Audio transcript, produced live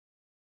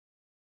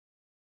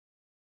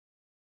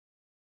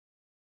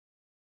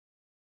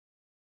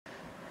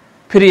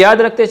फिर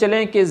याद रखते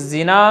चलें कि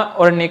ज़िना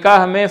और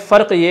निकाह में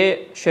फ़र्क ये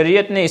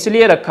शरीयत ने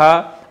इसलिए रखा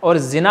और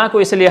ज़िना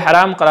को इसलिए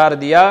हराम करार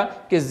दिया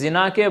कि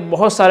ज़िना के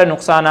बहुत सारे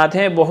नुकसानात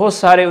हैं, बहुत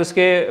सारे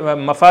उसके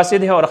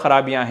मफासिद हैं और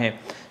ख़राबियाँ हैं।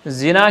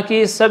 ज़िना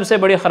की सबसे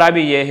बड़ी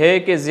ख़राबी ये है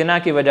कि ज़िना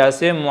की वजह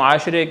से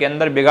मुआशरे के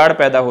अंदर बिगाड़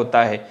पैदा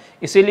होता है।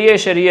 इसीलिए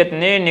शरीयत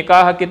ने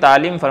निकाह की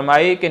तालीम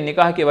फरमाई कि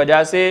निकाह की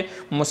वजह से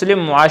मुस्लिम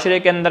मुआशरे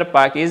के अंदर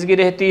पाकीज़गी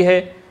रहती है,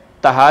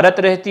 तहारत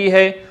रहती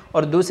है,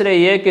 और दूसरे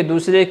ये कि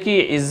दूसरे की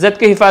इज़्ज़त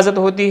की हिफाजत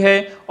होती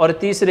है, और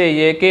तीसरे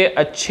ये कि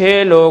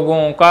अच्छे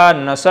लोगों का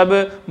नसब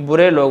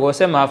बुरे लोगों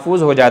से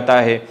महफूज हो जाता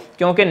है।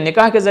 क्योंकि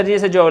निकाह के ज़रिए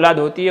से जो औलाद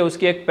होती है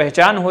उसकी एक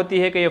पहचान होती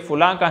है कि ये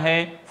फ़लाँ का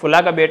है,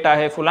 फ़लाँ का बेटा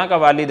है, फ़लाँ का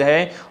वालिद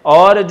है।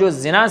 और जो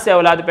ज़िना से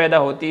औलाद पैदा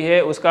होती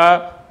है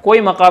उसका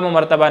कोई मकाम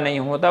मर्तबा नहीं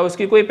होता,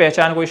 उसकी कोई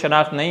पहचान, कोई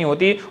शनाख्त नहीं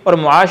होती, और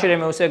मुआशरे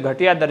में उसे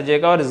घटिया दर्जे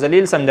का और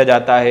जलील समझा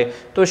जाता है।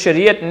 तो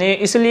शरीयत ने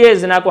इसलिए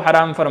ज़िना को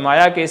हराम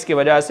फरमाया कि इसकी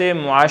वजह से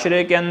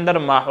मुआशरे के अंदर,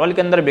 माहौल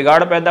के अंदर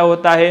बिगाड़ पैदा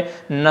होता है,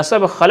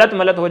 नसब खलत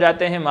मलत हो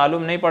जाते हैं,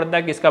 मालूम नहीं पड़ता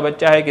किसका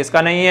बच्चा है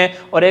किसका नहीं है,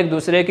 और एक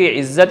दूसरे की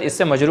इज़्ज़त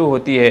इससे मजरूह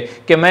होती है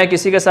कि मैं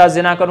किसी के साथ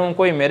ज़िना करूँ,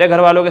 कोई मेरे घर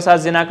वालों के साथ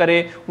ज़िना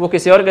करे, वो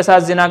किसी और के साथ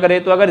ज़िना करे।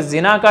 तो अगर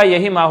ज़िना का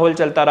यही माहौल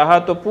चलता रहा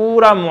तो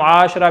पूरा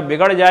मुआशरा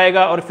बिगड़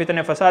जाएगा और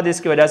फितने फसाद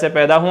इसकी वजह से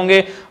पैदा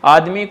होंगे।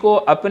 आदमी को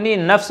अपनी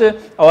नफ्स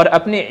और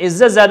अपनी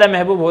इज्जत ज़्यादा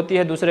महबूब होती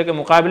है दूसरे के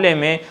मुकाबले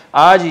में।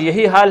 आज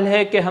यही हाल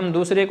है कि हम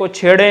दूसरे को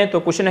छेड़ें तो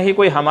कुछ नहीं,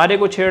 कोई हमारे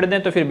को छेड़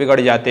दें तो फिर बिगड़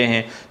जाते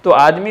हैं। तो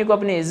आदमी को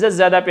अपनी इज्जत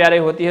ज़्यादा प्यारी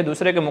होती है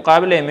दूसरे के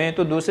मुकाबले में,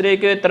 तो दूसरे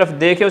के तरफ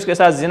देखे उसके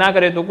साथ जिना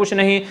करे तो कुछ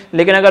नहीं,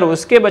 लेकिन अगर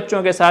उसके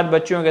बच्चों के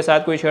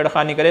साथ कोई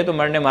छेड़खानी करे तो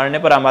मरने मारने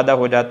पर आमादा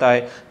हो जाता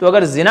है। तो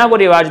अगर जिना को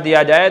रिवाज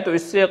दिया जाए तो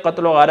इससे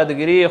कत्ल व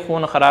गारतगिरी,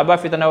 खून खराबा,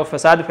 फितना व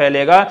फसाद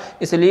फैलेगा।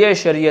 इसलिए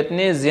शरीयत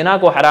ने जिना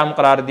को हराम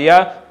करार दिया।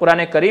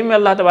 कुरान करीम में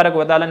अल्लाह तबारक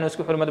व तआला ने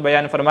उसकी हुर्मत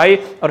बयान फरमाई,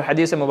 और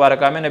हदीस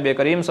मुबारक में नबी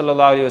करीम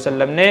सल्लल्लाहु अलैहि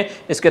वसल्लम ने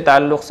इसके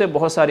ताल्लुक़ से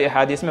बहुत सारी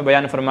अहादीस में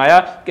बयान फरमाया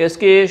कि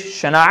इसकी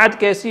शनाअत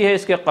कैसी है,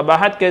 इसकी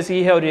क़बाहत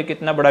कैसी है और ये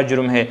कितना बड़ा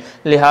जुर्म है।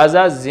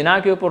 लिहाजा ज़िना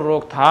के ऊपर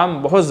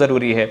रोकथाम बहुत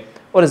ज़रूरी है।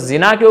 और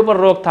ज़िना के ऊपर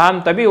रोकथाम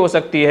तभी हो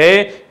सकती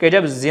है कि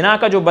जब ज़िना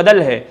का जो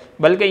बदल है,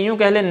 बल्कि यूँ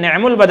कह लें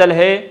नेमुल बदल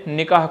है,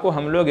 निकाह को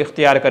हम लोग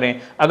इख्तियार करें।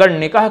 अगर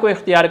निकाह को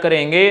इख्तियार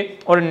करेंगे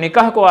और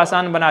निकाह को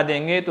आसान बना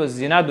देंगे तो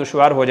ज़िना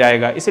दुश्वार हो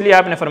जाएगा। इसलिए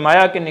आपने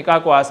फरमाया कि निकाह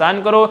को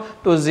आसान करो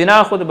तो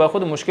ज़िना खुद ब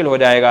खुद मुश्किल हो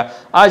जाएगा।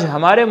 आज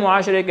हमारे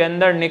मुआशरे के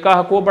अंदर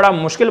निकाह को बड़ा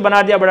मुश्किल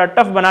बना दिया, बड़ा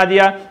टफ बना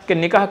दिया कि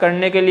निकाह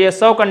करने के लिए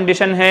 100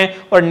 कंडीशन हैं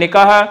और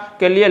निकाह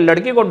के लिए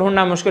लड़की को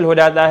ढूंढना मुश्किल हो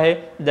जाता है,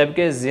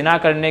 जबकि ज़िना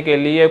करने के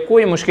लिए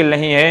कोई मुश्किल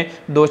नहीं है।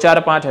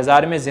 2-4-5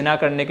 हज़ार में ज़िना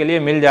करने के लिए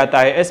मिल जाता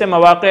है। ऐसे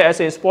मौक़े,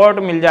 ऐसे स्पॉट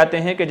मिल जाते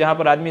हैं कि जहाँ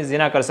पर आदमी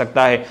ज़िना कर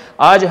सकता है।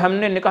 आज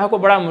हमने निकाह को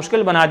बड़ा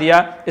मुश्किल बना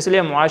दिया,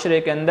 इसलिए मुआशरे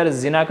के अंदर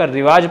ज़िना का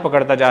रिवाज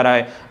पकड़ता जा रहा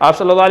है। आप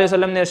सल्लल्लाहु अलैहि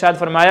वसल्लम ने इरशाद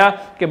फरमाया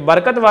कि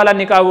बरकत वाला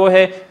निकाह वो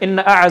है, इन्न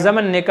अअज़म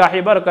निकाह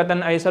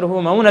बरकतन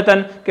ऐसरहु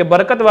मऊनतन, कि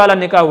बरकत वाला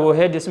निकाह वो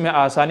है जिसमें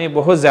आसानी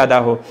बहुत ज़्यादा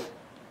हो।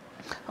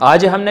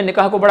 आज हमने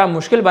निकाह को बड़ा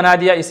मुश्किल बना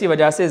दिया, इसी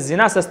वजह से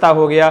ज़िना सस्ता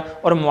हो गया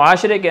और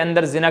मुआशरे के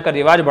अंदर ज़िना का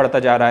रिवाज बढ़ता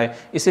जा रहा है।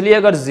 इसलिए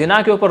अगर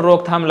ज़िना के ऊपर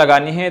रोकथाम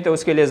लगानी है तो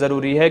उसके लिए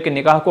ज़रूरी है कि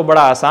निकाह को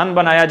बड़ा आसान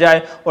बनाया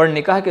जाए और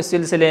निकाह के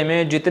सिलसिले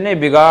में जितने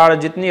बिगाड़,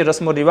 जितनी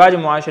रस्म व रिवाज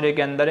मुआशरे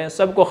के अंदर हैं,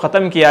 सबको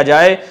ख़त्म किया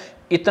जाए।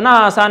 इतना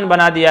आसान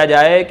बना दिया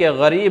जाए कि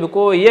गरीब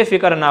को ये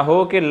फ़िक्र ना हो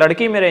कि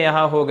लड़की मेरे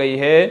यहाँ हो गई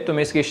है तो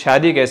मैं इसकी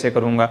शादी कैसे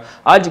करूँगा।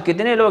 आज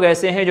कितने लोग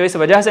ऐसे हैं जो इस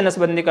वजह से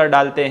नसबंदी कर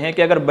डालते हैं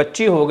कि अगर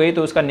बच्ची हो गई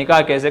तो उसका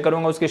निकाह कैसे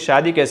करूँगा, उसकी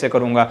शादी कैसे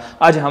करूँगा।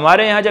 आज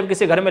हमारे यहाँ जब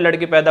किसी घर में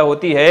लड़की पैदा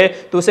होती है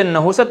तो उसे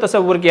नहुसत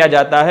तसव्वुर किया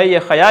जाता है, ये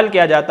ख्याल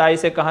किया जाता है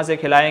इसे कहाँ से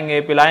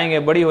खिलाएंगे पिलाएंगे,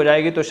 बड़ी हो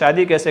जाएगी तो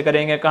शादी कैसे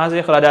करेंगे, कहाँ से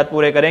अखराजात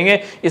पूरे करेंगे।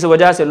 इस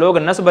वजह से लोग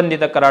नसबंदी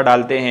तक करार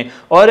डालते हैं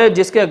और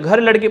जिसके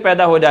घर लड़की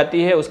पैदा हो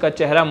जाती है उसका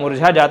चेहरा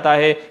मुरझा जाता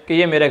है कि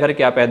ये मेरे घर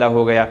क्या पैदा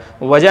हो गया।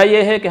 वजह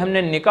यह है कि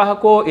हमने निकाह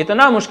को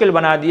इतना मुश्किल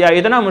बना दिया,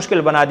 इतना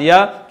मुश्किल बना दिया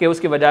कि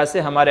उसकी वजह से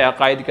हमारे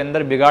अकायद के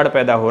अंदर बिगाड़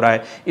पैदा हो रहा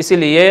है।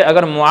 इसलिए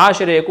अगर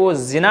मुआशरे को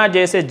जिना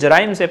जैसे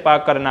जराइम से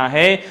पाक करना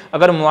है,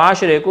 अगर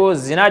मुआशरे को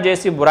जिना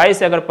जैसी बुराई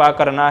से अगर पाक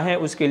करना है,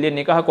 उसके लिए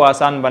निकाह को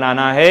आसान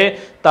बनाना है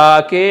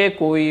ताकि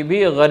कोई भी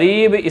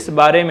गरीब इस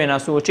बारे में ना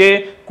सोचे,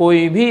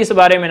 कोई भी इस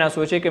बारे में ना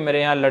सोचे कि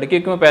मेरे यहाँ लड़की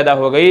क्यों पैदा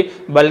हो गई,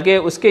 बल्कि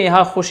उसके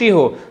यहाँ खुशी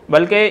हो।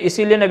 बल्कि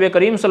इसीलिए नबी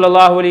करीम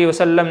सल्लल्लाहु अलैहि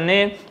वसल्लम ने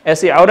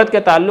ऐसी औरत के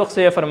ताल्लुक़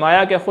से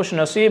फरमाया कि खुश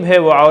नसीब है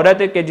वो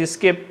औरत कि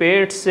जिसके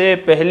पेट से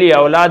पहली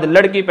औलाद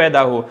लड़की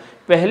पैदा हो,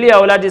 पहली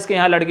औलाद जिसके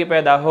यहाँ लड़की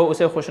पैदा हो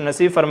उसे खुश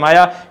नसीब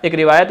फरमाया। एक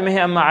रिवायत में है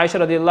अम्मा आयशा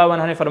रज़ियल्लाहु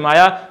अन्हा ने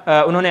फरमाया,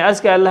 उन्होंने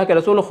अर्ज़ किया अल्लाह के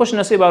रसूल खुश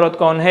नसीब औरत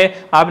कौन है।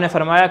 आपने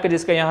फरमाया कि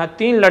जिसके यहाँ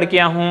 3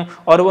 लड़कियाँ हों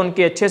और वो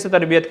उनकी अच्छे से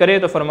तरबियत करे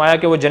तो फरमाया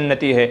कि वो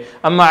जन्नती है।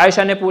 अम्मा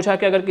आयशा ने पूछा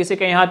कि अगर किसी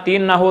के यहाँ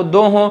 3 ना हो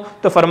 2 हों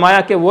तो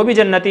फरमाया कि वो भी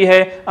जन्नती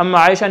है। अम्मा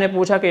आयशा ने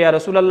पूछा कि या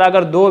रसूल अल्लाह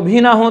अगर 2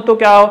 भी ना हो तो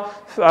क्या हो।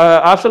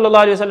 आप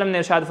सल्लल्लाहु अलैहि वसल्लम ने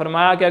इरशाद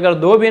फरमाया कि अगर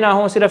दो भी ना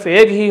हो, सिर्फ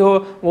एक ही हो,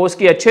 वो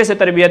उसकी अच्छे से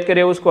तरबियत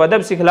करे, उसको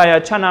अदब सिखलाए,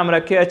 अच्छा नाम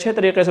रखे, अच्छे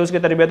तरीके से उसकी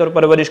तरबियत और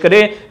परवरिश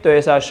करे, तो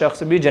ऐसा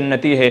शख्स भी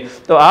जन्नती है।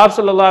 तो आप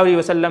सल्लल्लाहु अलैहि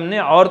वसल्लम ने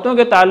औरतों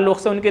के ताल्लुक़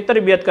से उनकी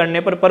तरबियत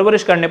करने पर,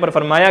 परवरिश करने पर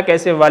फरमाया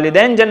कैसे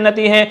वालिदैन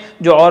जन्नती हैं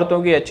जो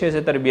औरतों की अच्छे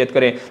से तरबियत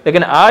करें।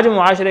 लेकिन आज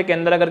मुआशरे के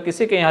अंदर अगर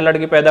किसी के यहाँ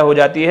लड़की पैदा हो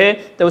जाती है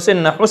तो उसे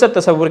नहुसत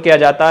तस्वुर किया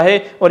जाता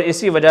है और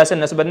इसी वजह से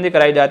नसबंदी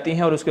कराई जाती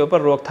है और उसके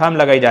ऊपर रोकथाम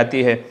लगाई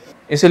जाती है।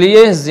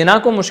 इसलिए ज़िना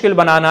को मुश्किल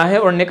बनाना है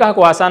और निकाह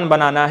को आसान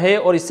बनाना है,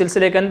 और इस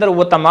सिलसिले के अंदर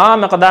वो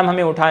तमाम इक़दाम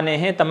हमें उठाने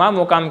हैं, तमाम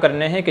वो काम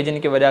करने हैं कि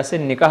जिनकी वजह से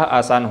निकाह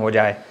आसान हो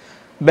जाए।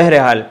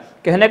 बहरहाल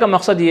कहने का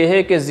मकसद ये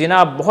है कि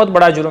ज़िना बहुत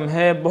बड़ा जुर्म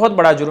है, बहुत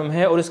बड़ा जुर्म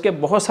है, और इसके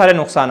बहुत सारे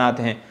नुकसानात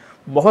हैं।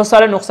 बहुत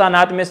सारे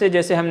नुकसानात में से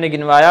जैसे हमने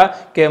गिनवाया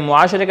कि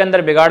मुआशरे के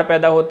अंदर बिगाड़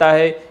पैदा होता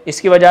है,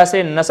 इसकी वजह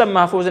से नसब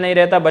महफूज नहीं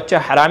रहता, बच्चा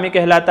हरामी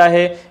कहलाता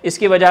है,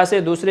 इसकी वजह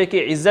से दूसरे की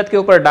इज़्ज़त के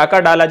ऊपर डाका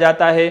डाला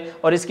जाता है,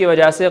 और इसकी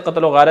वजह से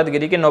क़त्ल व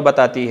गारतगिरी की नौबत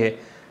आती है।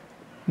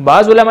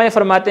 बाज़ उलमा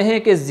फरमाते हैं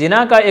कि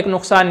ज़िना का एक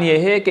नुकसान ये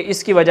है कि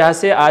इसकी वजह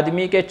से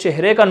आदमी के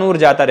चेहरे का नूर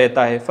जाता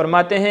रहता है।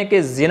 फरमाते हैं कि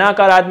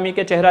ज़िनाकार आदमी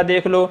के चेहरा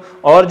देख लो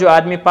और जो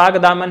आदमी पाक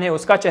दामन है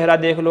उसका चेहरा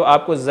देख लो,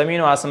 आपको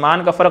ज़मीन व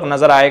आसमान का फ़र्क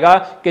नज़र आएगा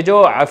कि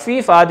जो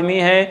अफ़ीफ़ आदमी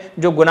है,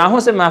 जो गुनाहों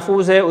से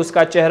महफूज है,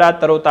 उसका चेहरा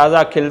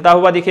तरोताज़ा खिलता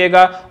हुआ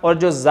दिखेगा, और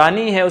जो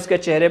ज़ानी है उसके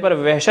चेहरे पर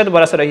वहशत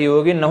बरस रही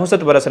होगी,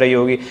 नहुसत बरस रही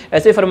होगी।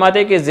 ऐसे फरमाते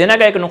हैं कि ज़िना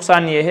का एक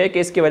नुकसान ये है कि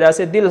इसकी वजह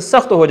से दिल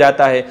सख्त हो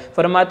जाता है।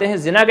 फरमाते हैं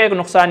ज़िना का एक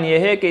नुकसान ये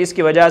है कि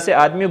इसकी वजह से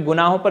आदमी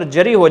गुनाहों पर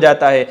जरी हो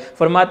जाता है।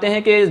 फरमाते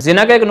हैं कि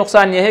ज़िना का एक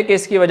नुकसान यह है कि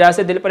इसकी वजह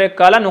से दिल पर एक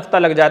काला नुक्ता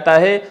लग जाता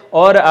है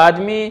और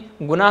आदमी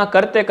गुनाह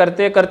करते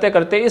करते करते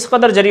करते इस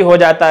कदर जरी हो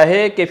जाता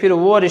है कि फिर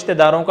वो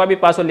रिश्तेदारों का भी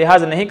पासो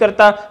लिहाज नहीं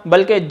करता,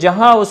 बल्कि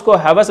जहां उसको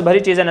हवस भरी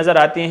चीज़ें नज़र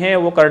आती हैं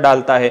वो कर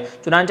डालता है।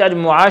 चुनांचे आज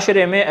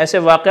मुआशरे में ऐसे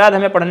वाक़यात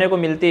हमें पढ़ने को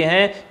मिलती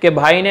हैं कि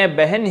भाई ने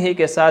बहन ही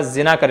के साथ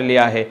ज़िना कर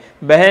लिया है,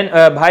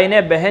 भाई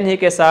ने बहन ही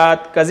के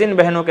साथ, कज़िन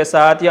बहनों के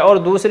साथ, या और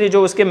दूसरी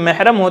जो उसके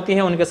महरम होती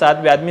हैं उनके साथ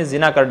भी आदमी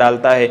ज़िना कर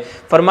डालता है।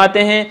 फरमाते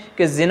हैं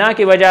कि ज़िना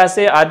की वजह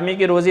से आदमी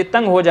की रोज़ी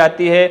तंग हो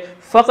जाती है,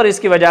 फ़क्र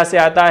इसकी वजह से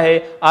आता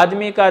है,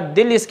 आदमी का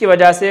दिल इसकी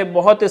वजह से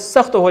बहुत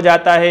सख्त हो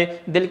जाता है,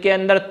 दिल के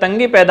अंदर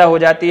तंगी पैदा हो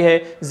जाती है।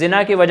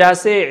 ज़िना की वजह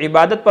से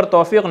इबादत पर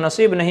तौफ़ीक़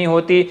नसीब नहीं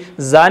होती,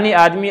 ज़ानी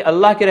आदमी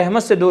अल्लाह की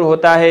रहमत से दूर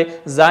होता है,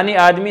 ज़ानी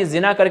आदमी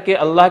ज़िना करके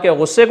अल्लाह के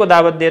गुस्से को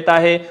दावत देता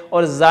है,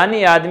 और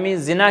ज़ानी आदमी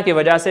ज़िना की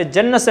वजह से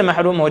जन्नत से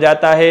महरूम हो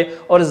जाता है,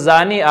 और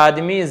ज़ानी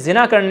आदमी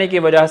ज़िना करने की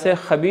वजह से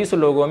खबीस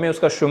लोगों में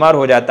उसका शुमार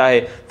हो जाता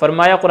है।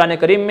 फरमाया कुरान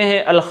करीम में है,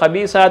 अल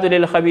खबीसात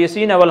लिल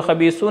खबीसीन वल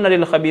खबीसून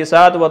लिल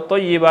खबीसात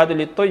वत्तय्यिबात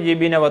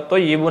लित्तय्यिबीन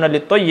वत्तय्यिबून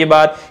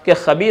लित्तय्यिबात, के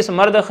खबीस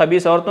मर्द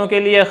खबीस औरतों के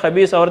लिए,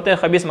 खबीस औरतें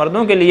खबीस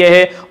मर्दों के लिए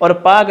है, और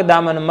पाक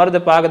दामन मर्द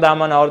पाक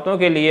दामन औरतों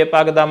के लिए,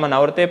 पाक दामन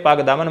औरतें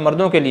पाक दामन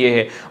मर्दों के लिए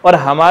है। और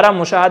हमारा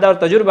मुशाहदा और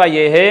तजुर्बा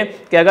ये है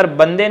कि अगर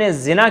बंदे ने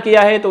ज़िना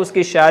किया है तो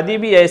उसकी शादी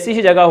भी ऐसी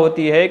ही जगह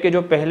होती है कि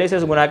जो पहले से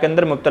इस गुनाह के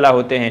अंदर मुब्तला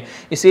होते हैं।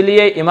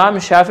 इसीलिए इमाम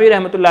शाफी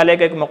रहमतुल्लाह अलैह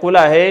का एक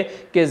मक़ूला है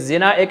कि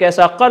ज़िना एक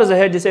ऐसा कर्ज़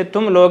है जिसे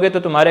तुम लोगे तो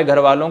तुम्हारे घर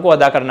वालों को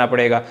अदा करना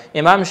पड़ेगा।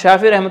 इमाम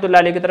शाफी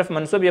रहमतुल्लाह अलैह की तरफ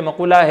मंसूब ये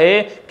मक़ूला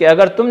है कि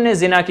अगर तुमने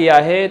ज़िना किया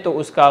है तो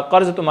उसका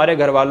कर्ज़ तुम्हारे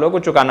घर वालों को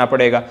चुकाना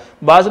पड़ेगा।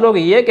 बाज़ लोग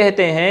ये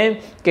कहते हैं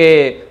कि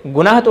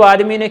गुनाह तो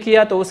आदमी ने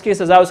किया तो उसकी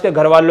सज़ा उसके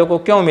घर वालों को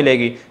क्यों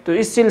मिलेगी। तो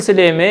इस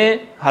सिलसिले में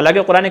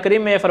हालांकि कुरान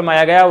करीम में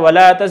फरमाया गया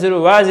वला तज़िरु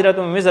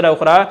वाज़िरतुन विज़रा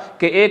उख़रा,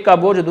 कि एक का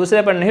बोझ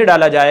दूसरे पर नहीं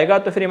डाला जाएगा।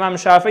 तो फिर इमाम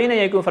शाफ़ी ने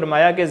यह क्यों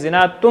फरमाया कि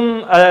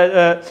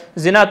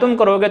ज़िना तुम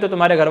करोगे तो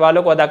तुम्हारे घर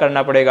वालों को अदा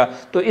करना पड़ेगा।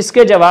 तो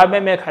इसके जवाब में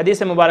मैं एक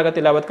हदीस मुबारक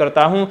तिलावत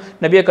करता हूँ।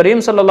 नबी करीम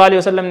सल्लल्लाहु अलैहि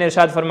वसल्लम ने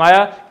इरशाद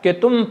फरमाया कि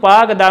तुम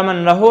पाक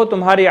दामन रहो,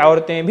 तुम्हारी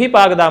औरतें भी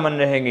पाक दामन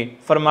रहेंगी।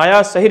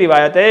 फरमाया सही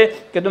रिवायत है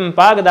कि तुम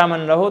पाक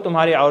दामन रहो,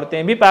 तुम्हारी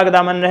औरतें भी पाक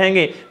दामन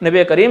रहेंगी।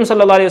 नबी करीम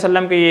सल्लल्लाहु अलैहि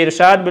वसल्लम के ये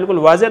इरशाद बिल्कुल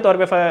वाज़ेह तौर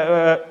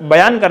पर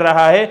बयान कर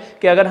रहा है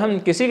कि अगर हम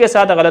किसी के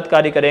साथ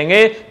गलतकारी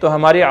करेंगे तो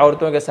हमारी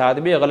औरतों के साथ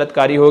भी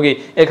गलतकारी होगी।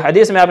 एक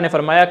हदीस में आपने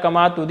फरमाया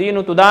कमा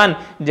तुदीन तुदान,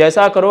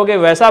 जैसा करोगे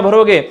वैसा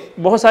भरोगे।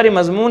 बहुत सारी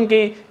मजमून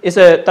की इस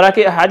तरह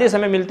की हदीस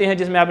हमें मिलती हैं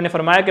जिसमें आपने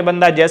फरमाया कि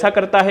बंदा जैसा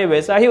करता है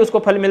वैसा ही उसको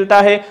फल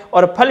मिलता है,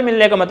 और फल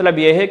मिलने का मतलब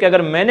यह है कि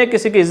अगर मैंने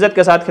किसी की इज्जत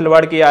के साथ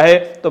खिलवाड़ किया है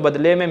तो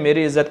बदले में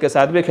मेरी इज्जत के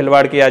साथ भी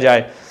खिलवाड़ किया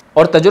जाए।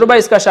 और तजुर्बा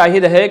इसका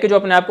शाहिद है कि जो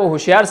अपने आप को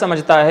होशियार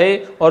समझता है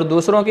और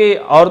दूसरों की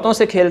औरतों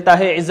से खेलता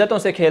है, इज़्ज़तों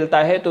से खेलता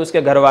है, तो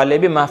उसके घर वाले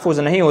भी महफूज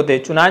नहीं होते।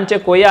 चुनांचे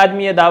कोई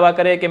आदमी ये दावा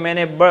करे कि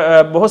मैंने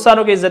बहुत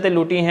सारों की इज़्ज़तें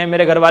लूटी हैं,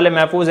 मेरे घर वाले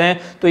महफूज हैं,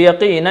 तो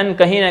यकीनन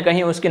कहीं ना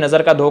कहीं उसकी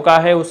नज़र का धोखा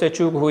है, उससे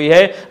चूक हुई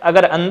है।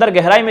 अगर अंदर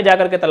गहराई में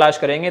जाकर के तलाश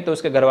करेंगे तो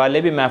उसके घर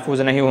वाले भी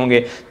महफूज नहीं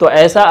होंगे। तो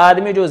ऐसा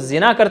आदमी जो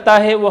ज़िना करता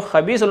है वो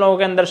खबीस लोगों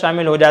के अंदर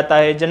शामिल हो जाता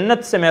है,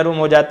 जन्नत से महरूम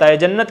हो जाता है,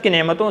 जन्नत की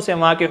नेमतों से,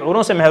 वहाँ की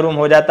हूरों से महरूम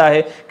हो जाता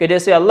है। कि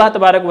जैसे अल्लाह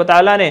तबारक व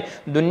तआला ने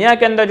दुनिया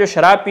के अंदर जो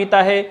शराब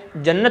पीता है,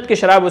 जन्नत की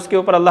शराब उसके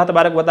ऊपर अल्लाह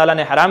तबारक व तआला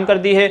ने हराम कर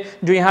दी है।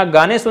 जो यहाँ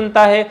गाने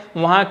सुनता है,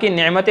 वहाँ की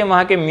नेमतें,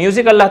 वहाँ के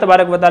म्यूज़िक अल्लाह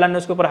तबारक व तआला ने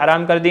उसके ऊपर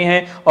हराम कर दी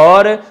हैं।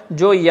 और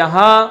जो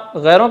यहाँ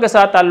गैरों के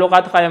साथ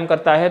ताल्लुकात कायम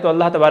करता है, तो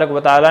अल्लाह तबारक व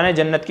तआला ने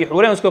जन्नत की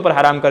हूरें उसके ऊपर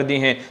हराम कर दी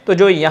हैं। तो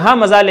जो यहाँ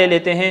मज़ा ले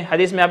लेते हैं,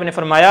 हदीस में आपने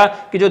फरमाया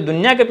कि जो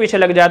दुनिया के पीछे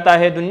लग जाता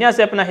है, दुनिया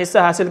से अपना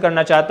हिस्सा हासिल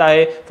करना चाहता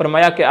है,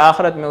 फरमाया कि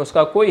आखिरत में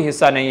उसका कोई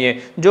हिस्सा नहीं है।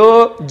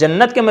 जो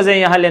जन्नत के मज़े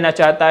यहाँ लेना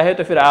चाहता है,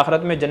 तो फिर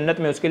आखिरत में जन्नत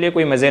में उसके लिए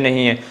कोई मज़े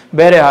नहीं है।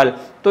 बहरहाल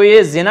तो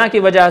ये ज़िना की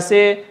वजह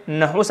से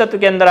नहुसत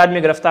के अंदर आदमी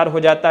गिरफ्तार हो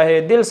जाता है,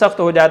 दिल सख्त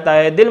हो जाता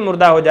है, दिल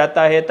मुर्दा हो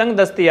जाता है, तंग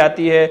दस्ती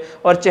आती है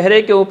और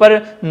चेहरे के ऊपर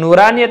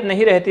नूरानियत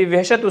नहीं रहती,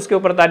 वहशत उसके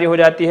ऊपर तारी हो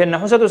जाती है,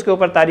 नहुसत उसके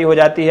ऊपर तारी हो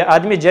जाती है,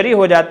 आदमी जरी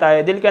हो जाता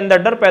है, दिल के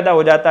अंदर डर पैदा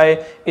हो जाता है।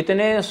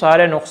 इतने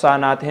सारे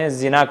नुकसानात हैं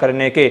ज़िना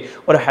करने के।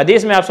 और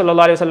हदीस में आप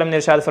सल्लल्लाहु अलैहि वसल्लम ने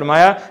इरशाद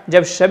फरमाया,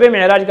 जब शब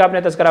मेराज का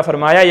आपने तज़किरा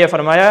फरमाया, यह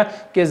फरमाया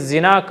कि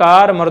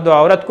ज़िनाकार मर्द व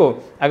औरत को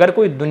अगर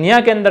कोई दुनिया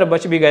के अंदर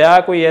बच भी गया,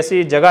 कोई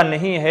ऐसी जगह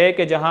नहीं है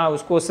कि जहाँ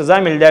उसको सज़ा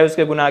मिल जाए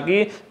उसके गुनाह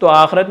की, तो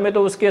आखिरत में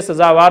तो उसके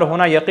सज़ावार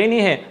होना यकीनी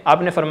है।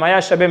 आपने फरमाया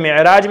शब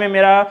मेराज में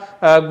मेरा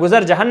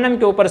गुज़र जहन्नम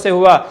के ऊपर से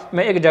हुआ।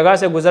 मैं एक जगह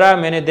से गुज़रा,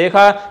 मैंने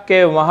देखा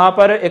कि वहाँ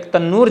पर एक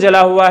तन्नूर जला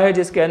हुआ है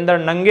जिसके अंदर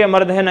नंगे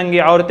मर्द हैं, नंगी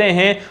औरतें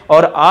हैं,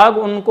 और आग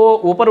उनको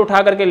ऊपर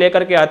उठा करके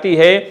लेकर के आती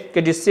है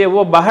कि जिससे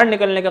वो बाहर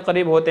निकलने के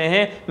करीब होते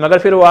हैं, मगर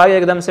फिर वो आग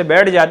एकदम से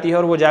बैठ जाती है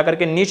और वो जाकर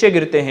के नीचे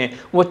गिरते हैं।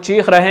 वो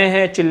चीख रहे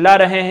हैं, चिल्ला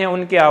रहे हैं,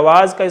 उनकी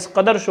आवाज़ का इस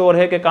कदर शोर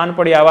है कि कान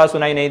पड़ी आवाज़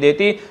सुनाई नहीं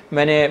देती।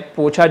 मैंने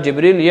पूछा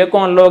जिब्रील ये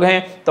कौन लोग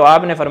हैं? तो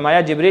आपने फरमाया,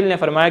 जिब्रील ने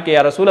फरमाया कि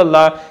या रसूल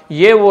अल्लाह,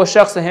 ये वो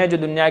शख्स हैं जो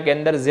दुनिया के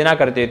अंदर ज़िना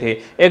करते थे।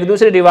 एक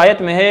दूसरी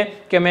रिवायत में है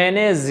कि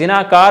मैंने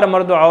ज़िनाकार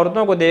मर्द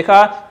औरतों को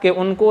देखा कि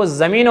उनको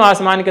ज़मीन और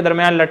आसमान के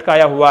दरमियान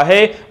लटकाया हुआ है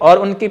और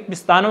उनकी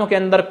पिस्तानों के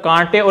अंदर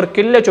कांटे और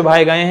किल्ले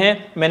चुभाए गए हैं।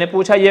 मैंने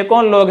पूछा ये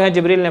कौन लोग हैं?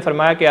 जिब्रील ने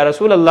फरमाया कि या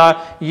रसूल अल्लाह,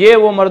 ये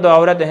वो मर्द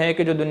औरत हैं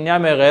कि जो दुनिया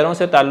में गैरों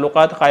से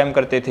ताल्लुकात कायम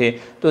करते थे।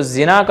 तो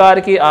ज़िनाकार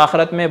की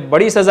आखिरत में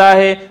बड़ी सज़ा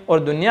है, और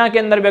दुनिया के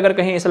अंदर भी अगर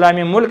कहीं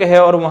इस्लामी मुल्क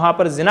है और वहाँ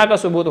पर ज़िना का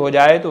सबूत हो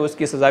जाए तो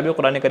उसकी सज़ा भी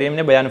कुरान करीम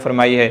ने बयान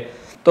फरमाई है।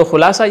 तो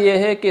खुलासा ये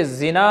है कि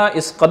ज़िना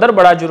इस कदर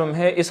बड़ा जुर्म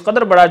है, इस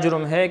कदर बड़ा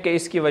जुर्म है कि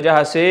इसकी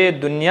वजह से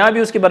दुनिया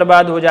भी उसकी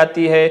बर्बाद हो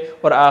जाती है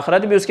और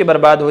आखिरत भी उसकी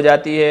बर्बाद हो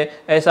जाती है।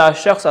 ऐसा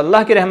शख्स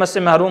अल्लाह की रहमत से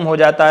महरूम हो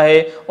जाता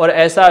है और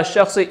ऐसा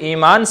शख्स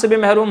ईमान से भी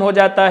महरूम हो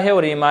जाता है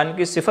और ईमान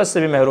की सिफत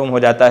से भी महरूम हो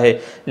जाता है।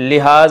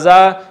 लिहाजा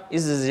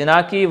इस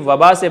ज़िना की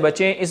वबा से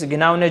बचें, इस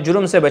घिनौने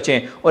जुर्म से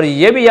बचें, और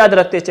ये भी याद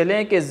रखते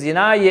चलें कि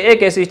ज़िना ये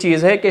एक ऐसी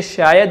चीज़ है कि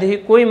शायद ही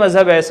कोई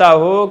मज़हब ऐसा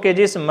हो कि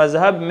जिस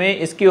मज़हब में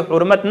इसकी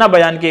हुर्मत ना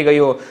बयान की गई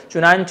हो।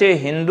 चुनांचे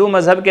हिंदू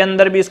मज़हब के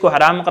अंदर भी इसको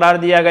हराम करार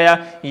दिया गया,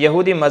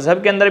 यहूदी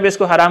मज़हब के अंदर भी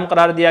इसको हराम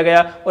करार दिया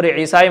गया, और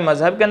ईसाई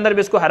मज़हब के अंदर भी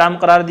इसको हराम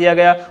करार दिया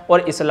गया,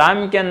 और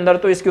इस्लाम के अंदर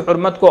तो इसकी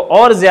हुर्मत को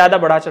और ज़्यादा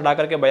बढ़ा चढ़ा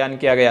करके बयान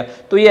किया गया।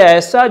 तो ये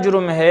ऐसा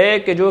जुर्म है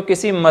कि जो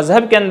किसी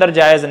मज़हब के अंदर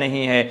जायज़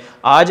नहीं है।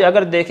 आज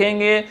अगर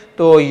देखेंगे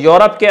तो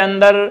यूरोप के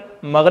अंदर,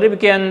 मगरिब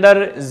के अंदर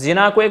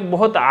ज़िना को एक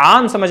बहुत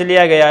आम समझ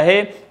लिया गया है,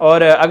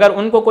 और अगर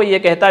उनको कोई ये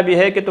कहता भी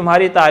है कि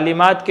तुम्हारी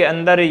तालीमात के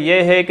अंदर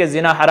ये है कि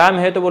ज़िना हराम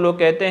है, तो वो लोग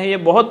कहते हैं ये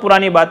बहुत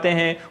पुरानी बातें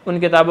हैं, उन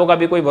किताबों का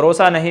भी कोई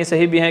भरोसा नहीं,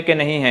 सही भी है कि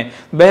नहीं है।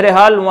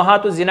 बहरहाल वहाँ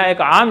तो ज़िना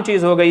एक आम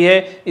चीज़ हो गई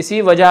है।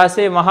 इसी वजह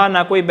से वहाँ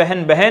ना कोई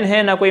बहन बहन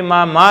है, ना कोई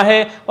माँ माँ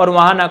है, और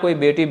वहाँ ना कोई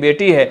बेटी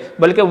बेटी है,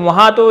 बल्कि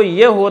वहाँ तो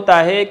ये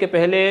होता है कि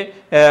पहले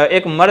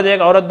एक मर्द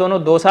एक औरत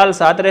दोनों 2 साल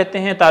साथ रहते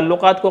हैं,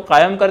 ताल्लुकात को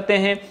कायम करते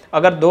हैं।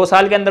 अगर 2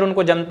 साल के अंदर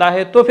उनको जमता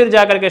है तो फिर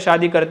जा करके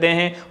शादी करते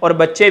हैं, और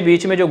बच्चे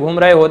बीच में जो घूम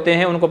रहे होते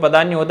हैं उनको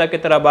पता नहीं होता कि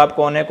तेरा बाप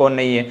कौन है कौन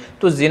नहीं है।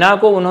 तो ज़िना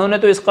को उन्होंने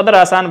तो इस कदर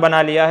आसान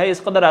बना लिया है, इस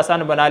कदर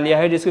आसान बना लिया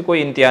है जिसकी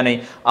कोई इंतहा नहीं।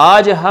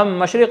 आज हम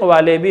मशरिक़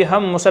वाले भी,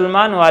 हम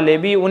मुसलमान वाले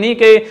भी उन्हीं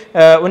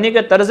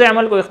के तर्ज़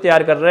अमल को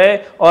इख्तियार कर रहे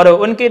और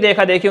उनकी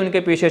देखा देखी उनके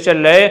पीछे चल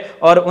रहे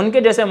और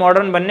उनके जैसे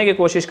मॉडर्न बनने की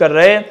कोशिश कर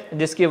रहे,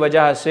 जिसकी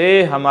वजह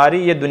से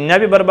हमारी ये दुनिया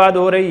भी बर्बाद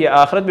हो रही, ये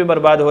आखिरत भी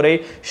बर्बाद हो रही।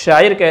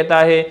 शायर कहता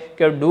है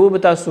कि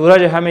डूबता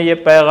सूरज हमें ये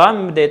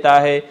पैगाम देता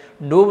है,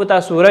 डूबता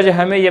सूरज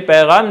हमें ये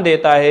पैगाम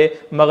देता है,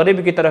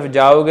 मगरिब की तरफ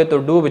जाओगे तो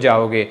डूब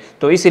जाओगे।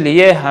 तो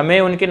इसलिए हमें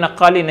उनकी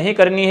नक्काली नहीं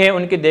करनी है,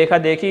 उनकी देखा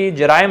देखी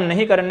जराइम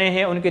नहीं करने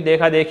हैं, उनकी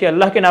देखा देखी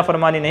अल्लाह की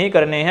नाफरमानी नहीं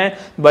करने हैं,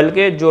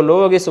 बल्कि जो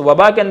लोग इस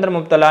वबा के अंदर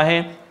मुब्तला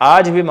हैं,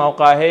 आज भी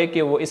मौका है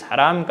कि वो इस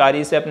हराम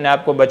कारी से अपने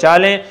आप को बचा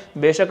लें।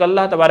 बेशक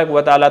अल्लाह तबारक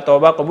व तआला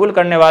तौबा कबूल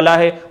करने वाला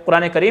है।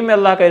 कुरान करीम में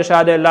अल्लाह का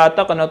इरशाद है, ला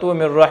तक़नतू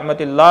मिर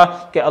रहमतिल्लाह,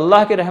 कि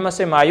अल्लाह की रहमत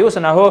से मायूस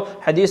ना हो।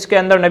 हदीस के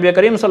अंदर नबी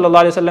करीम सल्लल्लाहु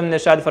अलैहि वसल्लम ने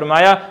इरशाद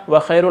फरमाया, व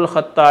खैरुल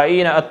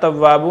खत्ताईन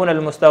अत्तव्वाबून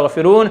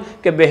अलमुस्तगफिरून,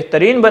 के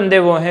बेहतरीन बंदे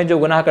वो हैं जो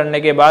गुनाह करने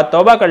के बाद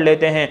तौबा कर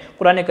लेते हैं।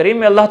 कुरान करीम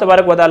में अल्लाह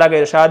तबारक व तआला का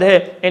इरशाद है,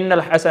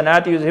 इन्नल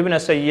हसनात युज़हिबन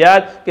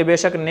अस्सय्यात, के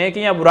बेशक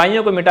नेकियां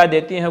बुराइयों को मिटा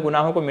देती हैं,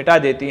 गुनाहों को मिटा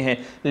देती हैं।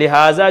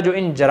 लिहाजा जो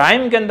इन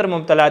जराइम के अंदर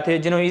मुब्तला थे,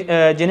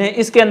 जिन्हें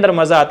इसके अंदर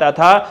मज़ा आता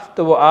था,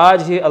 तो वो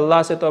आज ही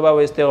अल्लाह से तौबा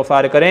व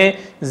इस्तिग़फ़ार करें।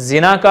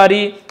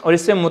 ज़िनाकारी और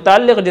इससे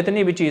मुताल्लिक़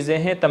जितनी भी चीज़ें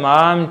हैं,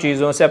 तमाम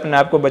चीज़ों से अपने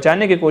आप को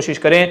बचाने की कोशिश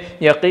करें।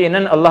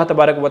 यकीनन अल्लाह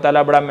तबारक व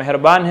तआला बड़ा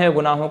मेहरबान है,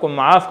 गुनाहों को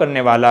माफ़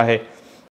करने वाला है।